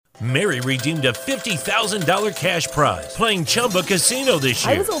Mary redeemed a $50,000 cash prize playing Chumba Casino this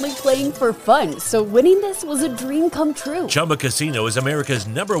year. I was only playing for fun, so winning this was a dream come true. Chumba Casino is America's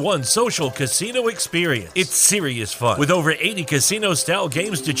 #1 social casino experience. It's serious fun. With over 80 casino-style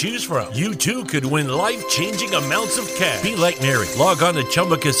games to choose from, you too could win life-changing amounts of cash. Be like Mary. Log on to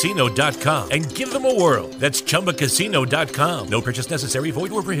ChumbaCasino.com and give them a whirl. That's ChumbaCasino.com. No purchase necessary.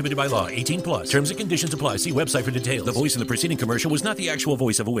 Void where prohibited by law. 18+. Terms and conditions apply. See website for details. The voice in the preceding commercial was not the actual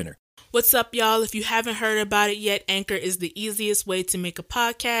voice of a winner. What's up, y'all? If you haven't heard about it yet, Anchor is the easiest way to make a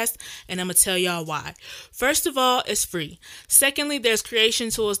podcast, and I'm going to tell y'all why. First of all, it's free. Secondly, there's creation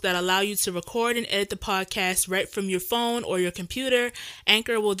tools that allow you to record and edit the podcast right from your phone or your computer.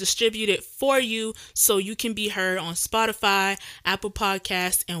 Anchor will distribute it for you so you can be heard on Spotify, Apple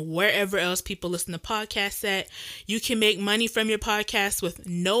Podcasts, and wherever else people listen to podcasts at. You can make money from your podcast with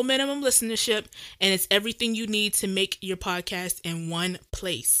no minimum listenership, and it's everything you need to make your podcast in one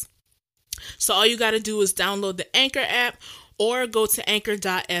place. So all you got to do is download the Anchor app or go to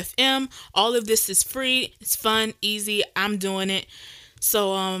anchor.fm. All of this is free. It's fun, easy. I'm doing it.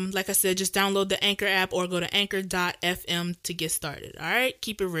 So like I said, just download the Anchor app or go to anchor.fm to get started. All right,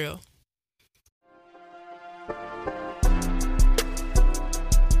 keep it real.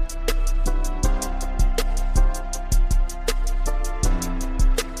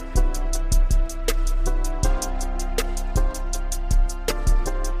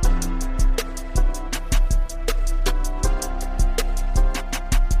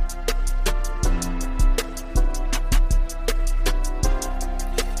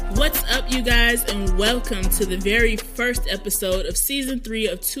 What's up, you guys, and welcome to the very first episode of Season 3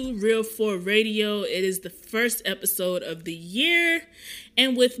 of Too Real for Radio. It is the first episode of the year,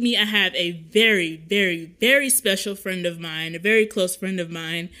 and with me I have a very, very, very special friend of mine, a very close friend of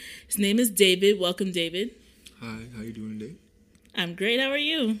mine. His name is David. Welcome, David. Hi, how you doing today? I'm great. How are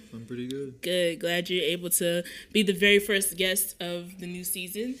you? I'm pretty good. Good. Glad you're able to be the very first guest of the new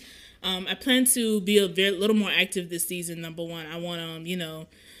season. I plan to be a little more active this season, number one. I want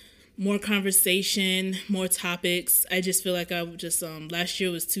more conversation, more topics. I just feel like last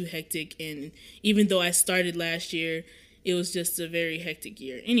year was too hectic, and even though I started last year, it was just a very hectic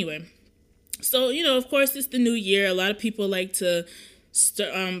year. Anyway, so, of course, it's the new year. A lot of people like to,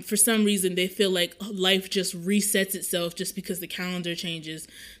 for some reason, they feel like life just resets itself just because the calendar changes.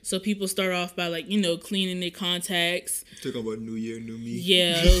 So people start off by, cleaning their contacts. Talking about New Year, New Me.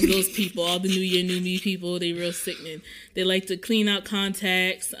 Yeah, those people, all the New Year, New Me people, they real sickening. They like to clean out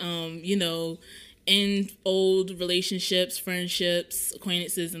contacts, end old relationships, friendships,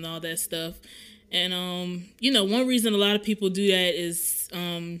 acquaintances, and all that stuff. And, one reason a lot of people do that is,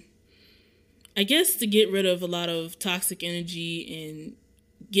 I guess, to get rid of a lot of toxic energy and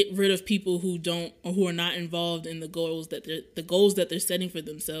get rid of people who are not involved in the goals that they're setting for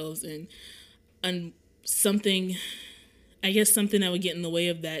themselves. And something that would get in the way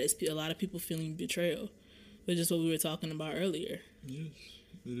of that is a lot of people feeling betrayal, which is what we were talking about earlier. Yes,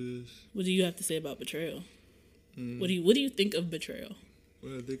 it is. What do you have to say about betrayal? What do you think of betrayal?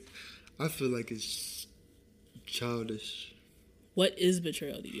 Well, I feel like it's childish. What is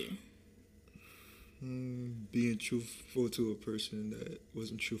betrayal to you? Being truthful to a person that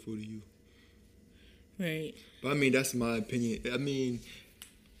wasn't truthful to you. Right. But I mean, that's my opinion. I mean,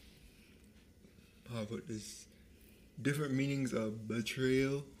 how about this? Different meanings of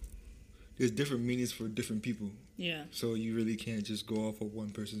betrayal. There's different meanings for different people. Yeah. So you really can't just go off of one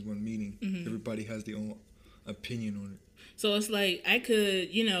person's one meaning. Mm-hmm. Everybody has their own opinion on it. So it's like I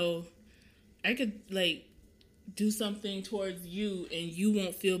could do something towards you and you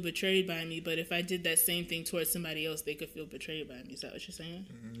won't feel betrayed by me, but if I did that same thing towards somebody else, they could feel betrayed by me. Is that what you're saying?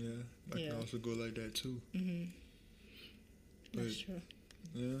 I can also go like that too. Mm-hmm. That's true.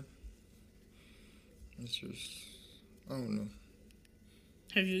 Yeah. It's just, I don't know.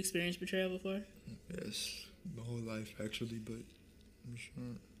 Have you experienced betrayal before? Yes, my whole life actually, but I'm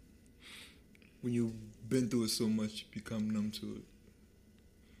sure when you've been through it so much, you become numb to it.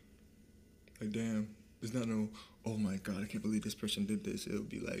 Like, damn. It's not no, oh my God, I can't believe this person did this. It'll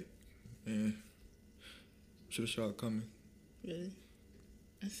be like, should have saw it coming. Really?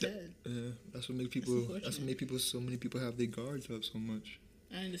 That's sad. Yeah, that's what make people. That's what make people. So many people have their guards up so much.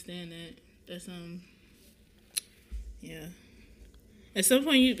 I understand that. That's yeah. At some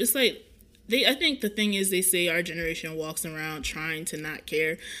point, it's like I think the thing is they say our generation walks around trying to not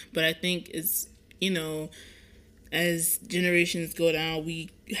care, but I think it's as generations go down, we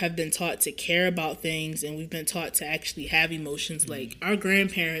have been taught to care about things, and we've been taught to actually have emotions. Mm-hmm. Like, our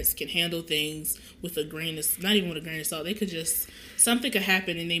grandparents can handle things with not even with a grain of salt. They could something could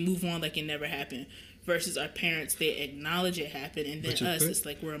happen and they move on like it never happened. versus our parents, they acknowledge it happened, and then us, it's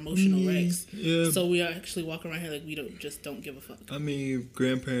like we're emotional Mm-hmm. wrecks. Yeah. So we actually walk around here like we don't give a fuck. I mean,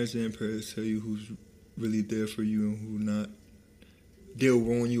 grandparents and parents tell you who's really there for you and who not. They'll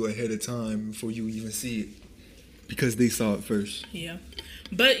warn you ahead of time before you even see it because they saw it first. Yeah,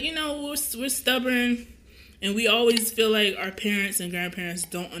 but you know, we're stubborn, and we always feel like our parents and grandparents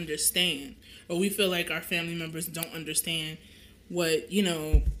don't understand, or we feel like our family members don't understand what, you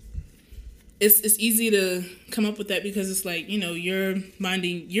know. It's easy to come up with that because it's like, you know, you're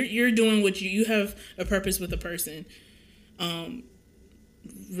doing what you have a purpose with a person,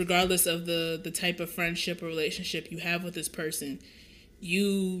 regardless of the type of friendship or relationship you have with this person.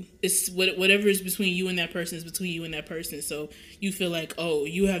 It's whatever is between you and that person is between you and that person. So you feel like, oh,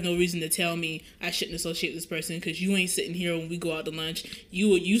 you have no reason to tell me I shouldn't associate with this person because you ain't sitting here when we go out to lunch.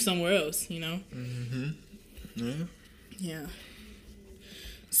 You somewhere else, you know. Mm-hmm. Yeah. Yeah.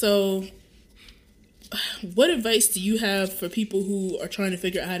 So, what advice do you have for people who are trying to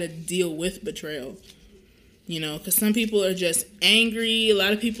figure out how to deal with betrayal? You know, because some people are just angry. A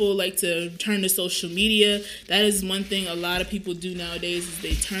lot of people like to turn to social media. That is one thing a lot of people do nowadays is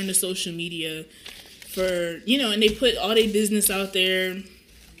they turn to social media for, you know, and they put all their business out there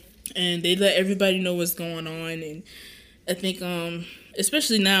and they let everybody know what's going on. And I think,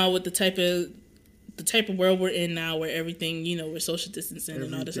 especially now with the type of world we're in now where everything, you know, we're social distancing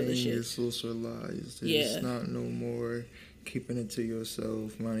and all this other shit. Everything is socialized. Yeah. It's not no more keeping it to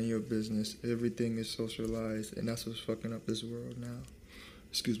yourself, minding your business. Everything is socialized, and that's what's fucking up this world now.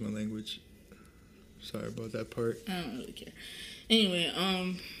 Excuse my language. Sorry about that part. I don't really care. Anyway,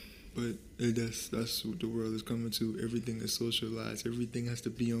 But that's what the world is coming to. Everything is socialized. Everything has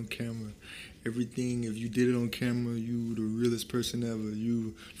to be on camera. Everything, if you did it on camera, you the realest person ever.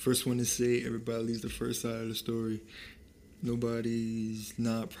 You first one to say it, everybody leaves the first side of the story. Nobody's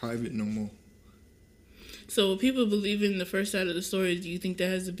not private no more. so people believe in the first side of the story. Do you think that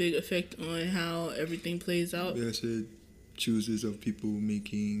has a big effect on how everything plays out? That's it. Chooses of people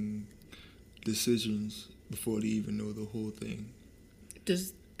making decisions before they even know the whole thing.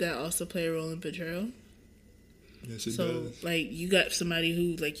 Does that also play a role in betrayal? Yes, it So, does. like, you got somebody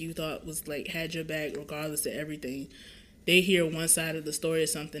who, like, you thought was, like, had your back regardless of everything. They hear one side of the story or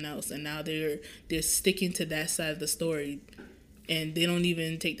something else, and now they're sticking to that side of the story, and they don't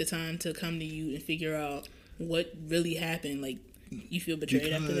even take the time to come to you and figure out what really happened. Like, you feel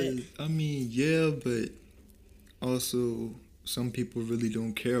betrayed after that. I mean, yeah, but also some people really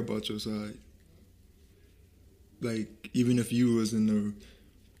don't care about your side. Like, even if you was in the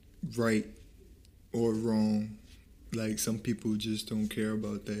right or wrong, like, some people just don't care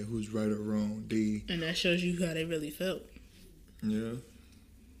about that, who's right or wrong. And that shows you how they really felt. Yeah.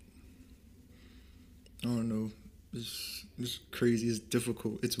 I don't know. It's crazy. It's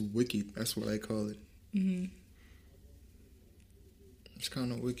difficult. It's wicked. That's what I call it. Mm-hmm. It's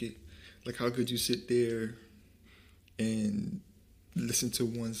kind of wicked. Like, how could you sit there and listen to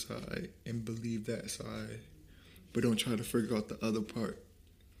one side and believe that side, but don't try to figure out the other part?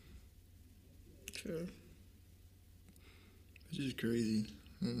 True. It's just crazy.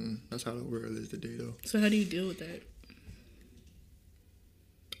 That's how the world is today, though. So how do you deal with that?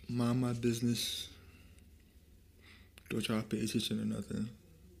 Mind my business. Don't try to pay attention to nothing.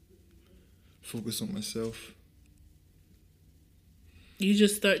 Focus on myself. You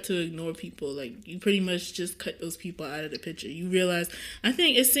just start to ignore people. Like, you pretty much just cut those people out of the picture. You realize, I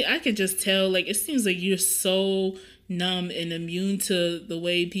could just tell, like, it seems like you're so numb and immune to the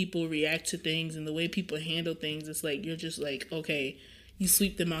way people react to things and the way people handle things. It's like, you're just like, okay, you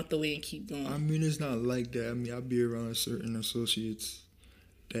sweep them out the way and keep going. I mean, it's not like that. I mean, I'll be around certain associates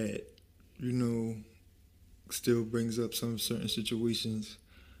that, you know, still brings up some certain situations,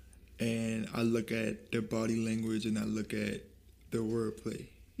 and I look at their body language and I look at their wordplay.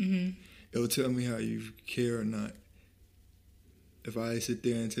 Mm-hmm. It'll tell me how you care or not. If I sit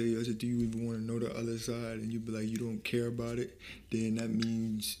there and tell you, I said, do you even want to know the other side? And you be like, you don't care about it, then that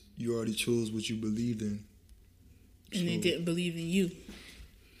means you already chose what you believed in. And they didn't believe in you.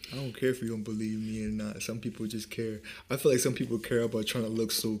 I don't care if you don't believe me or not. Some people just care. I feel like some people care about trying to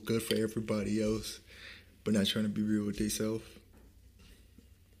look so good for everybody else, but not trying to be real with themselves.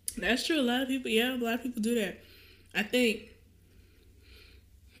 That's true. A lot of people do that. I think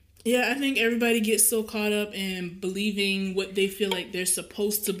everybody gets so caught up in believing what they feel like they're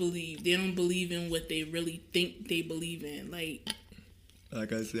supposed to believe. They don't believe in what they really think they believe in.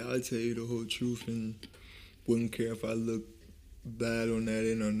 Like I said, I'll tell you the whole truth and wouldn't care if I look bad on that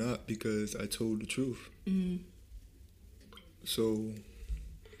end or not because I told the truth. Mm-hmm. So,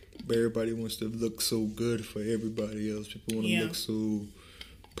 but everybody wants to look so good for everybody else. People want to look so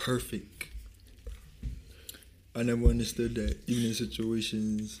perfect. I never understood that. Even in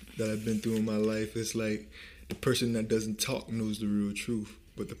situations that I've been through in my life, it's like the person that doesn't talk knows the real truth,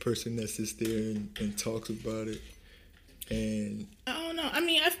 but the person that sits there and talks about it, and I don't know. I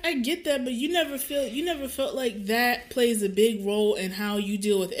mean, I get that, but you never felt like that plays a big role in how you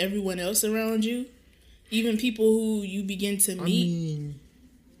deal with everyone else around you, even people who you begin to meet. I mean,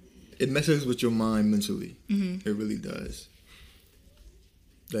 it messes with your mind mentally. Mm-hmm. It really does.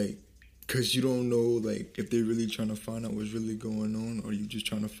 Like, because you don't know, like, if they're really trying to find out what's really going on, or you just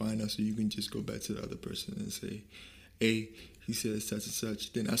trying to find out so you can just go back to the other person and say, hey, he said such and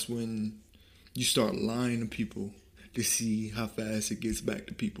such. Then that's when you start lying to people to see how fast it gets back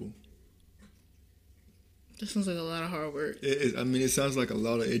to people. That sounds like a lot of hard work. It sounds like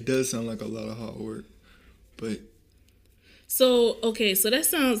it does sound like a lot of hard work, but... So that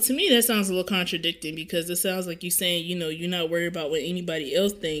sounds a little contradicting, because it sounds like you're saying, you're not worried about what anybody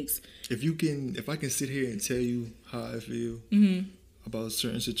else thinks. If I can sit here and tell you how I feel about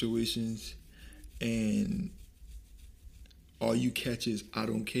certain situations, and all you catch is I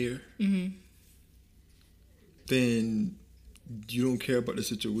don't care, then you don't care about the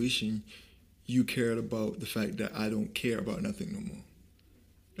situation. You cared about the fact that I don't care about nothing no more.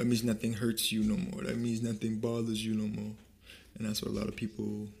 That means nothing hurts you no more. That means nothing bothers you no more. And that's what a lot of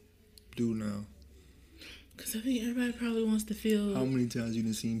people do now. Because I think everybody probably wants to feel... How many times you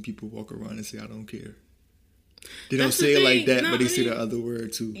done seen people walk around and say, I don't care? They don't say it like that, but they say the other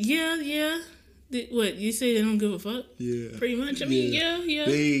word too. Yeah. What, you say they don't give a fuck? Yeah. Pretty much. I mean, yeah.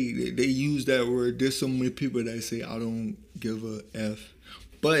 They use that word. There's so many people that say, I don't give a F.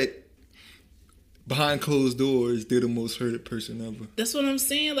 But behind closed doors, they're the most hurted person ever. That's what I'm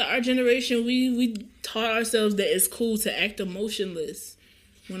saying. Like, our generation, we taught ourselves that it's cool to act emotionless.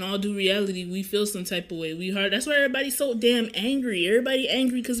 When all due reality, we feel some type of way. That's why everybody's so damn angry. Everybody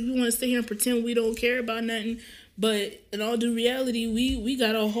angry because we want to sit here and pretend we don't care about nothing. But in all due reality, we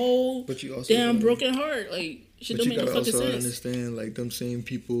got a whole damn broken heart. Like, shit don't make no fucking sense. But you gotta also understand, like, them same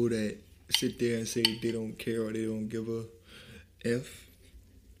people that sit there and say they don't care or they don't give a F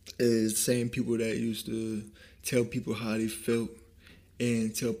is the same people that used to tell people how they felt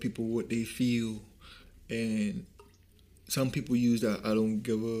and tell people what they feel. And some people use that I don't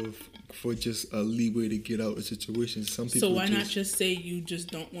give a for just a leeway to get out of situations. Some people. So why not just say you just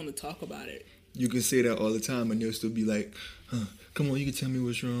don't want to talk about it? You can say that all the time and they'll still be like, come on, you can tell me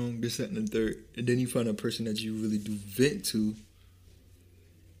what's wrong, this, that, and the third. And then you find a person that you really do vent to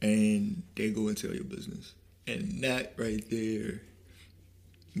and they go and tell your business. And that right there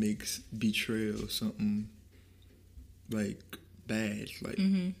makes betrayal something like bad. Like,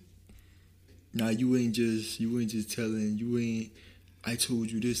 now you ain't just telling, I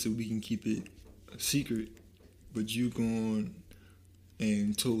told you this so we can keep it a secret, but you gone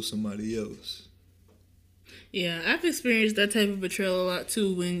and told somebody else. Yeah, I've experienced that type of betrayal a lot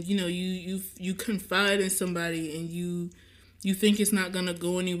too. When you confide in somebody and you think it's not gonna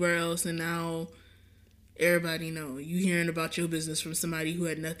go anywhere else, and now everybody know you hearing about your business from somebody who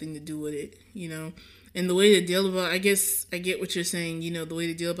had nothing to do with it. And the way to deal about, I guess I get what you're saying. The way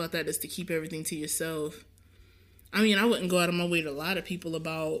to deal about that is to keep everything to yourself. I mean, I wouldn't go out of my way to lie to people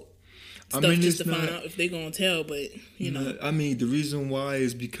about stuff just to find out if they gonna tell, but I mean, the reason why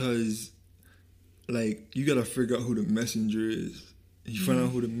is because, like, you gotta figure out who the messenger is. If you find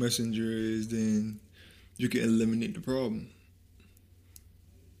out who the messenger is, then you can eliminate the problem.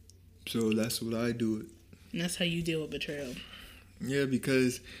 So that's what I do. And that's how you deal with betrayal. Yeah,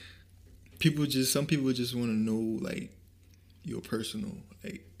 because some people just want to know, like, your personal,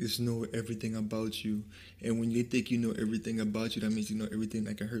 like, just know everything about you. And when you think you know everything about you, that means you know everything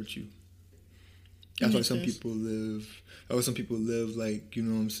that can hurt you. That's why some people live like, you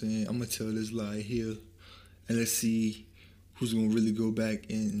know what I'm saying, I'm going to tell this lie here and let's see who's going to really go back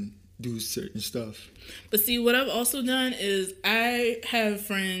and do certain stuff. But see, what I've also done is I have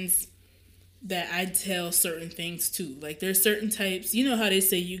friends that I tell certain things to. Like, there's certain types, you know how they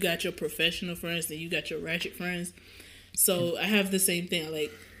say you got your professional friends and you got your ratchet friends. So I have the same thing.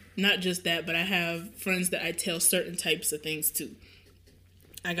 Like, not just that, but I have friends that I tell certain types of things to.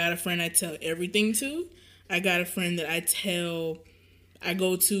 I got a friend I tell everything to. I got a friend that I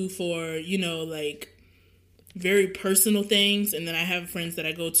go to for, like, very personal things. And then I have friends that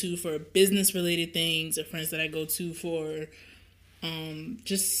I go to for business related things, or friends that I go to for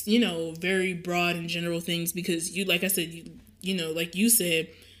just, very broad and general things, because like I said, like you said,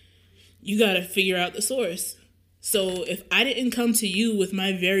 you got to figure out the source. So if I didn't come to you with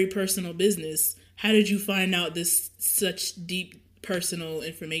my very personal business, how did you find out this such deep personal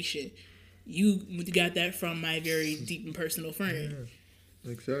information? You got that from my very deep and personal friend.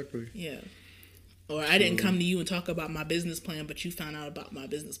 Yeah, exactly. Yeah. Or I didn't come to you and talk about my business plan, but you found out about my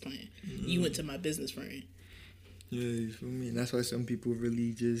business plan. Mm-hmm. You went to my business friend. Yeah, you feel me? And that's why some people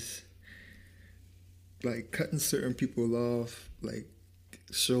really just, like, cutting certain people off, like,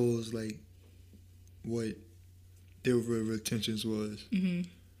 shows, like, what their real intentions was. Mm-hmm.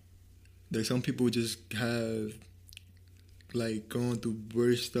 Like, some people just have, like, going through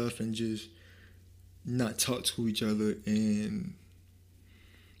worse stuff and just not talk to each other and,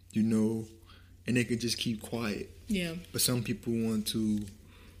 you know, and they can just keep quiet. Yeah. But some people want to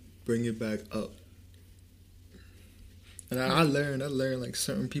bring it back up. And I learned, like,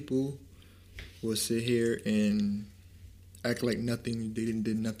 certain people will sit here and act like they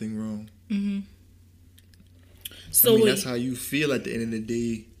did nothing wrong. Mm-hmm. So I mean, that's how you feel at the end of the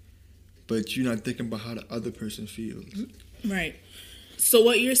day, but you're not thinking about how the other person feels. Right. So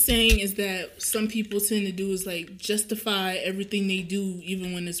what you're saying is that some people tend to do is, like, justify everything they do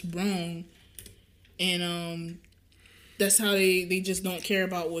even when it's wrong, and that's how they just don't care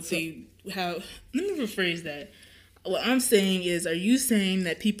about what they have. Let me rephrase that. What I'm saying is, are you saying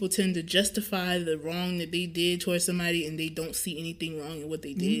that people tend to justify the wrong that they did towards somebody and they don't see anything wrong in what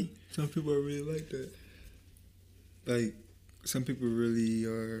they did? Some people are really like that. Like, some people really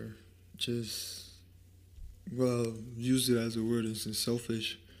are just, well, use it as a word, it's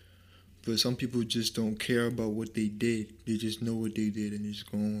selfish. But some people just don't care about what they did. They just know what they did and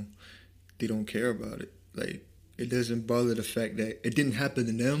they don't care about it. Like, it doesn't bother the fact that it didn't happen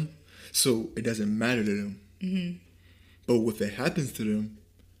to them, so it doesn't matter to them. Mm-hmm. But if it happens to them,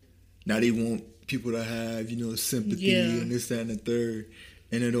 now they want people to have, sympathy and this, that, and the third.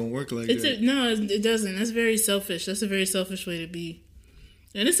 And it don't work like that. No, it doesn't. That's very selfish. That's a very selfish way to be.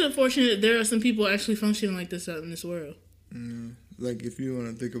 And it's unfortunate that there are some people actually functioning like this out in this world. Mm, like, if you want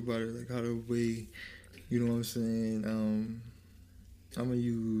to think about it, like, how the way, you know what I'm saying, I'm going to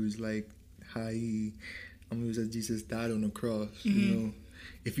use, like, I'm going to use that Jesus died on the cross, mm-hmm.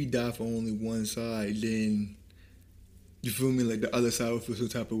 If he died for only one side, then, you feel me, like, the other side would feel some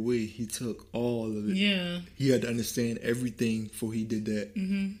type of way. He took all of it. Yeah. He had to understand everything before he did that.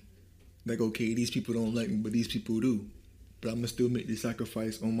 Mm-hmm. Like, okay, these people don't like me, but these people do. But I'm going to still make the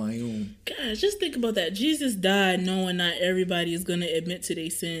sacrifice on my own. Gosh, just think about that. Jesus died knowing not everybody is going to admit to their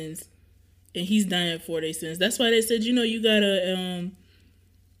sins. And he's dying for their sins. That's why they said, you got to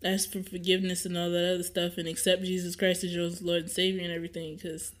ask for forgiveness and all that other stuff and accept Jesus Christ as your Lord and Savior and everything,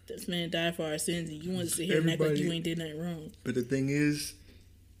 because this man died for our sins and you want to sit here and act like you ain't did nothing wrong. But the thing is,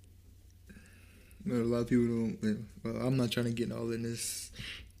 a lot of people don't, well, I'm not trying to get all in this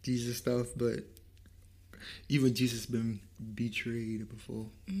Jesus stuff, but even Jesus been betrayed before.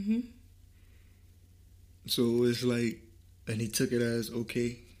 Mm-hmm. So it's like, and he took it as,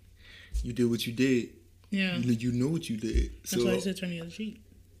 okay, you did what you did. Yeah. You know what you did. That's why he said turn the other cheek.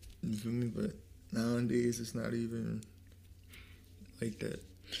 You feel me? But nowadays, it's not even like that.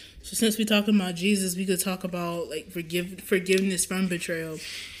 So since we're talking about Jesus, we could talk about, like, forgiveness from betrayal.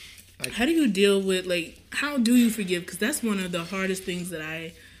 How do you deal with, like, how do you forgive? Because that's one of the hardest things that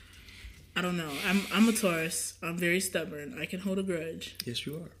I don't know. I'm a Taurus. I'm very stubborn. I can hold a grudge. Yes,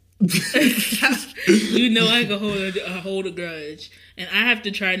 you are. I can hold a grudge. And I have to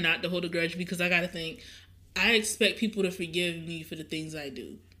try not to hold a grudge because I got to think, I expect people to forgive me for the things I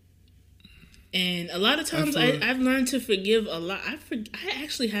do. And a lot of times I've learned to forgive a lot. I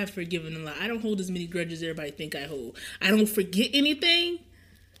actually have forgiven a lot. I don't hold as many grudges as everybody think I hold. I don't forget anything.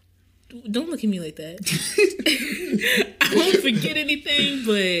 Don't look at me like that. I don't forget anything,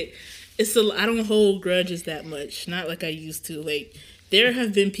 but I don't hold grudges that much. Not like I used to. Like, there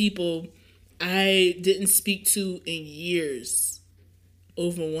have been people I didn't speak to in years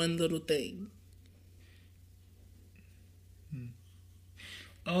over one little thing.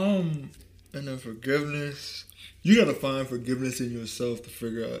 And then forgiveness, you gotta find forgiveness in yourself to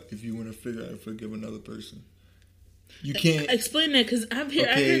figure out if you want to figure out how to forgive another person. You can't explain that because I've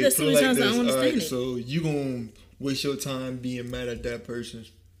heard that so many times. I don't understand it. So you gonna waste your time being mad at that person,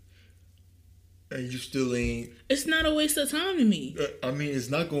 and you still ain't. It's not a waste of time to me. I mean, it's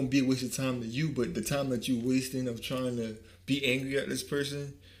not gonna be a waste of time to you, but the time that you wasting of trying to be angry at this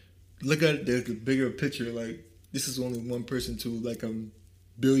person, look at the bigger picture. Like, this is only one person to like a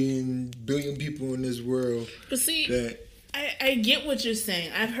billion people in this world. But see, I get what you're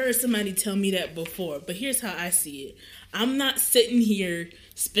saying. I've heard somebody tell me that before, but here's how I see it. I'm not sitting here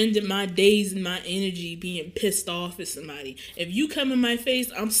spending my days and my energy being pissed off at somebody. If you come in my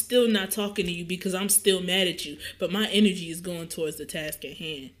face, I'm still not talking to you because I'm still mad at you, but my energy is going towards the task at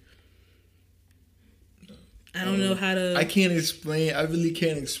hand. I don't know how to... I really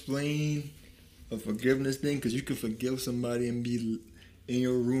can't explain a forgiveness thing, because you can forgive somebody and be in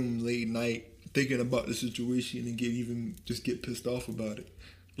your room late night thinking about the situation and get pissed off about it.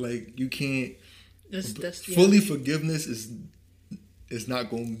 Like, you can't fully forgiveness is not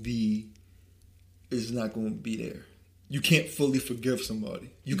going to be there. You can't fully forgive somebody.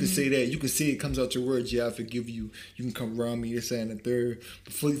 You can say that. You can say it comes out your words. Yeah, I forgive you. You can come around me. This, that, and the third.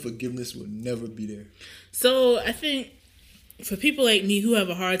 But fully forgiveness will never be there. So I think for people like me who have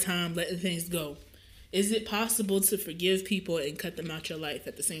a hard time letting things go, is it possible to forgive people and cut them out your life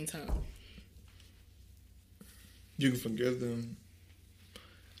at the same time? You can forgive them.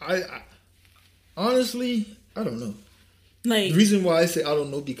 I honestly, I don't know. Like, the reason why I say I don't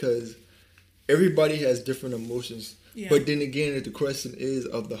know, because everybody has different emotions. Yeah. But then again, the question is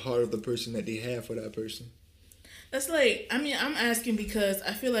of the heart of the person that they have for that person. That's like, I mean, I'm asking because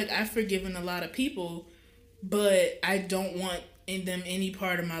I feel like I've forgiven a lot of people, but I don't want in them any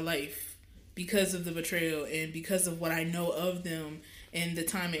part of my life because of the betrayal and because of what I know of them and the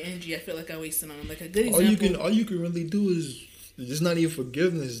time and energy I feel like I wasted on them. Like, a good example. All you can really do is, it's not even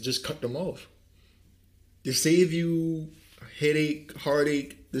forgiveness, just cut them off. To save you headache,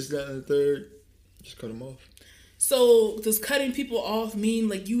 heartache, this, that, and the third, just cut them off. So, does cutting people off mean,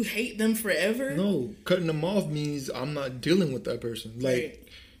 like, you hate them forever? No, cutting them off means I'm not dealing with that person. Like, Right.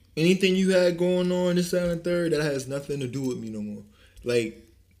 anything you had going on, this, that, and the third, that has nothing to do with me no more. Like,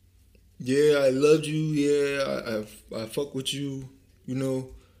 yeah, I loved you, yeah, I fuck with you, you know,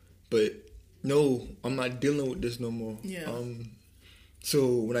 but no, I'm not dealing with this no more. Yeah.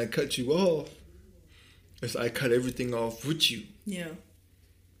 So when I cut you off, it's I cut everything off with you. Yeah,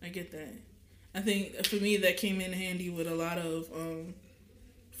 I get that. I think for me that came in handy with a lot of,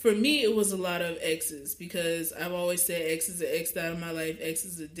 for me it was a lot of exes, because I've always said exes are X'd out of my life,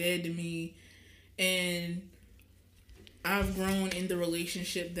 exes are dead to me, and I've grown in the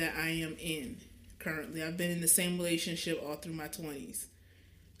relationship that I am in currently. I've been in the same relationship all through my 20s.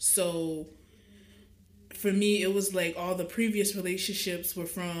 So for me, it was like all the previous relationships were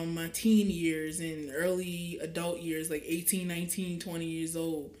from my teen years and early adult years, like 18, 19, 20 years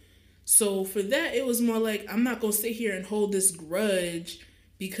old. So for that, it was more like, I'm not going to sit here and hold this grudge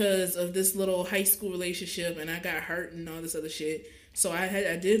because of this little high school relationship and I got hurt and all this other shit. So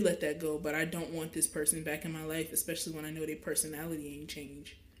I did let that go, but I don't want this person back in my life, especially when I know their personality ain't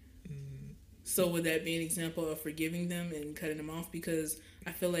changed. So would that be an example of forgiving them and cutting them off? Because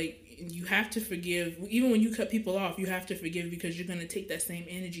I feel like you have to forgive. Even when you cut people off, you have to forgive because you're going to take that same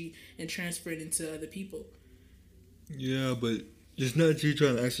energy and transfer it into other people. Yeah, but it's not that you're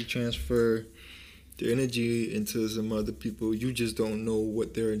trying to actually transfer the energy into some other people. You just don't know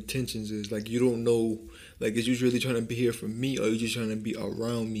what their intentions is. Like, you don't know, like, is you really trying to be here for me, or are you just trying to be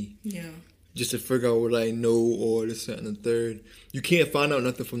around me? Yeah. Just to figure out what I know, or this, that, and the third. You can't find out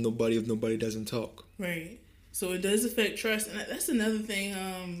nothing from nobody if nobody doesn't talk. Right. So it does affect trust. And that's another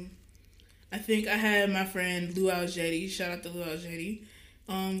thing. I think I had my friend Lou Algetti. Shout out to Lou Algetti.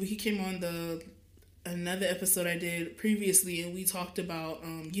 He came on another episode I did previously, and we talked about,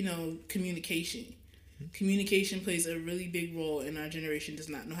 communication. Communication plays a really big role, and our generation does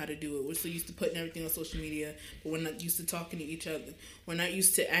not know how to do it. We're so used to putting everything on social media, but we're not used to talking to each other. We're not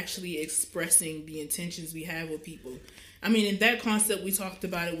used to actually expressing the intentions we have with people. I mean, in that concept, we talked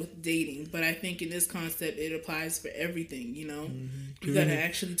about it with dating, but I think in this concept, it applies for everything, you know? Mm-hmm. You gotta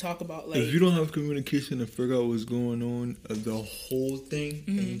actually talk about, like... If you don't have communication to figure out what's going on, the whole thing,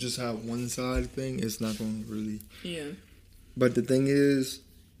 and you just have one side thing, it's not gonna really... Yeah. But the thing is,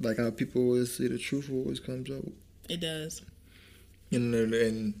 like how people always say, the truth always comes out. It does.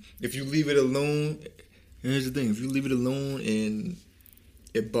 And if you leave it alone, here's the thing, if you leave it alone and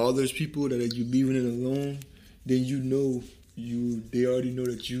it bothers people that you leaving it alone, then they already know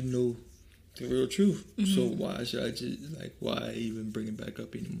that you know the real truth. Mm-hmm. So why should I just, why even bring it back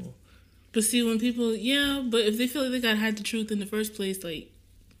up anymore? But see, when people, but if they feel like they gotta hide the truth in the first place, like,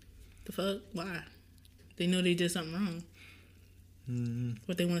 the fuck? Why? They know they did something wrong. Mm-hmm.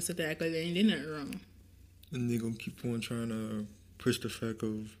 But they want to sit there and act like they ain't did nothing wrong. And they're gonna keep on trying to push the fact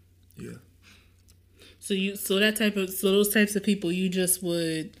of, So those types of people, you just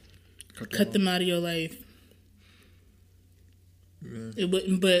would cut them out of your life. Yeah.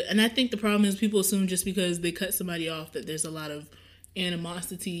 And I think the problem is people assume just because they cut somebody off that there's a lot of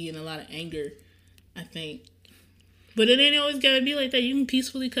animosity and a lot of anger, I think. But it ain't always gotta be like that. You can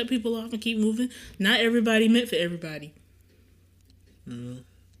peacefully cut people off and keep moving. Not everybody meant for everybody.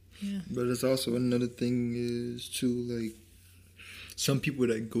 Yeah. But it's also another thing is too, like, some people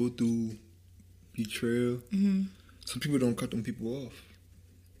that go through betrayal, some people don't cut them people off.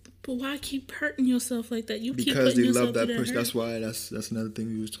 But why keep hurting yourself like that? Because they love that person. That's why. That's another thing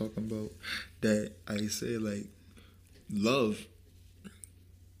we was talking about. That I say, like, love.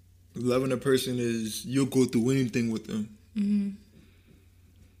 loving a person is you'll go through anything with them. Mm-hmm.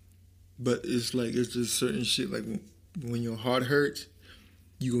 But it's like, it's just certain shit, like when your heart hurts,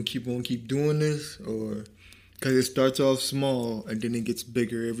 you gonna keep doing this, or because it starts off small and then it gets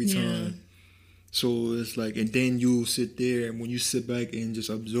bigger every time. So it's like, and then you'll sit there, and when you sit back and just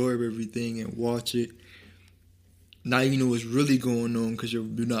absorb everything and watch it, now you know what's really going on because you're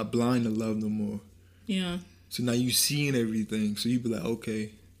not blind to love no more. Yeah. So now you seeing everything, so you be like,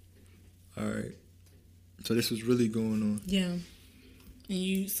 okay, all right. So this was really going on. Yeah. And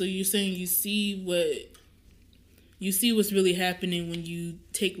you're saying you see what's really happening when you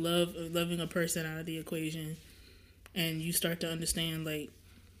take loving a person out of the equation, and you start to understand, like,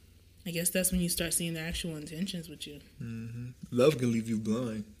 I guess that's when you start seeing the actual intentions with you. Mm-hmm. Love can leave you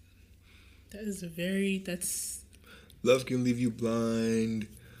blind. Love can leave you blind.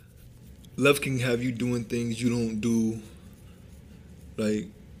 Love can have you doing things you don't do. Like,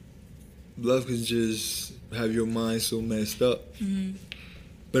 love can just have your mind so messed up. Mm-hmm.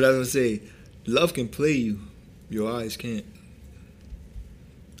 But as I say, love can play you. Your eyes can't.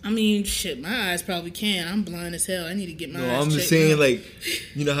 I mean, shit, my eyes probably can. I'm blind as hell. I need to get my eyes checked. No, I'm just saying, like,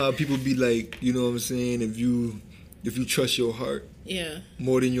 you know how people be like, you know what I'm saying, if you trust your heart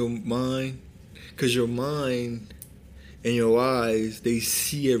more than your mind, because your mind and your eyes, they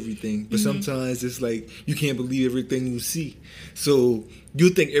see everything. But sometimes it's like you can't believe everything you see. So you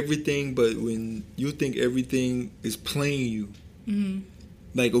think everything, but when you think everything is playing you,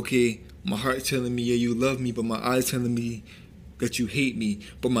 like, okay, my heart telling me, yeah, you love me, but my eyes telling me that you hate me,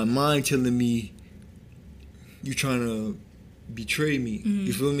 but my mind telling me you trying to betray me.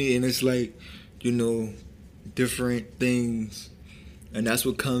 You feel me? And it's like, you know, different things, and that's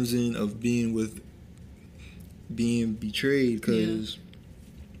what comes in of being betrayed, because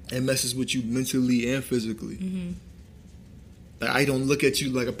it messes with you mentally and physically. Like, I don't look at you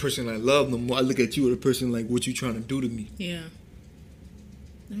like a person I love no more. I look at you as a person like, what you trying to do to me. Yeah,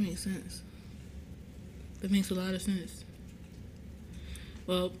 that makes sense. That makes a lot of sense.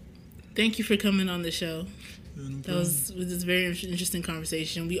 Well, thank you for coming on the show. That was a very interesting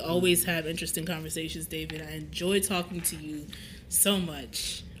conversation. We always have interesting conversations, David. I enjoy talking to you so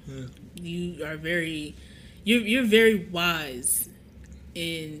much. Yeah. You are you're very wise,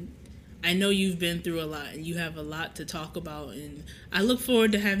 and I know you've been through a lot, and you have a lot to talk about, and I look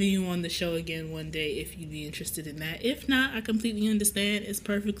forward to having you on the show again one day if you'd be interested in that. If not, I completely understand. It's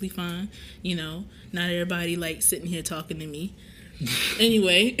perfectly fine. You know, not everybody likes sitting here talking to me.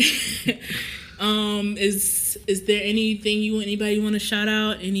 Anyway, is there anything anybody you want to shout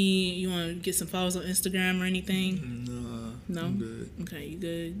out? You want to get some followers on Instagram or anything? No? I'm good. Okay, you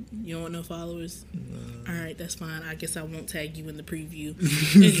good? You don't want no followers? No. All right, that's fine. I guess I won't tag you in the preview.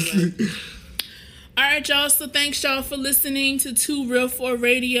 Anyway. All right, y'all. So thanks, y'all, for listening to 2 Real 4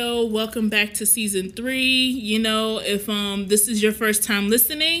 Radio. Welcome back to season 3. You know, if this is your first time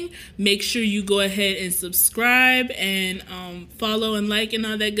listening, make sure you go ahead and subscribe and follow and like and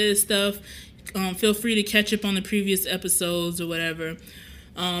all that good stuff. Feel free to catch up on the previous episodes or whatever.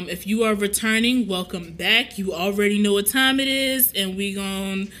 If you are returning, welcome back. You already know what time it is, and we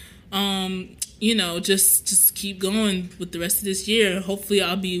gon' just keep going with the rest of this year. Hopefully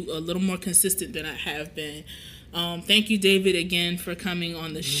I'll be a little more consistent than I have been. Thank you, David, again for coming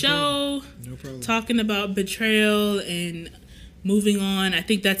on the show. No problem. Talking about betrayal and moving on. I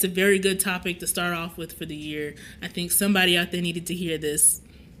think that's a very good topic to start off with for the year. I think somebody out there needed to hear this.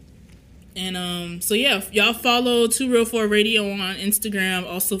 And so yeah, y'all follow 2 Real 4 Radio on Instagram.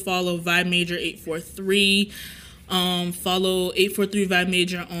 Also follow Vibe Major 843. Follow 843 Vibe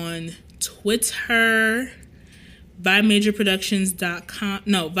Major on Twitter. VibeMajorProductions.com.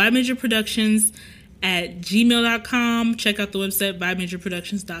 No, VibeMajorProductions@gmail.com. Check out the website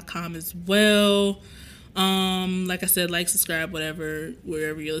VibeMajorProductions.com as well. Like I said, like, subscribe, whatever,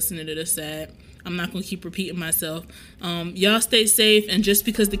 wherever you're listening to this at. I'm not going to keep repeating myself. Y'all stay safe, and just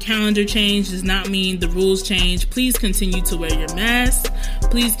because the calendar changed does not mean the rules change. Please continue to wear your mask.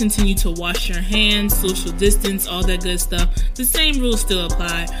 Please continue to wash your hands, social distance, all that good stuff. The same rules still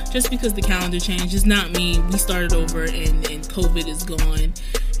apply. Just because the calendar changed does not mean we started over and COVID is gone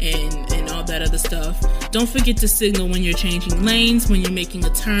and all that other stuff. Don't forget to signal when you're changing lanes, when you're making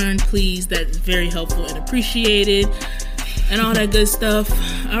a turn, please. That's very helpful and appreciated. And all that good stuff.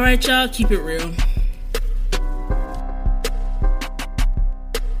 All right, y'all, keep it real.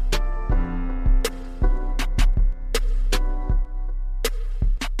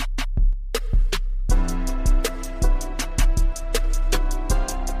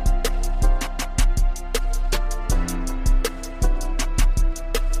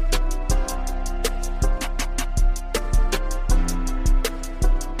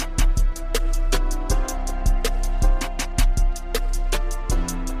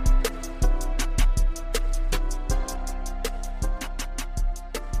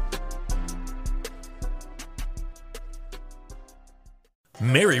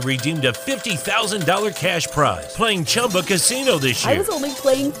 Mary redeemed a $50,000 cash prize playing Chumba Casino this year. I was only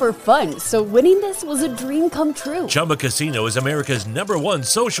playing for fun, so winning this was a dream come true. Chumba Casino is America's #1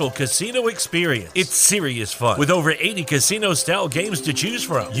 social casino experience. It's serious fun. With over 80 casino-style games to choose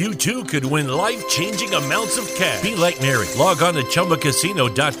from, you too could win life-changing amounts of cash. Be like Mary. Log on to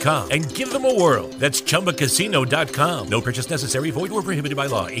ChumbaCasino.com and give them a whirl. That's ChumbaCasino.com. No purchase necessary. Void where prohibited by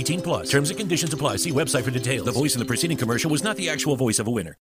law. 18+. Terms and conditions apply. See website for details. The voice in the preceding commercial was not the actual voice of a winner.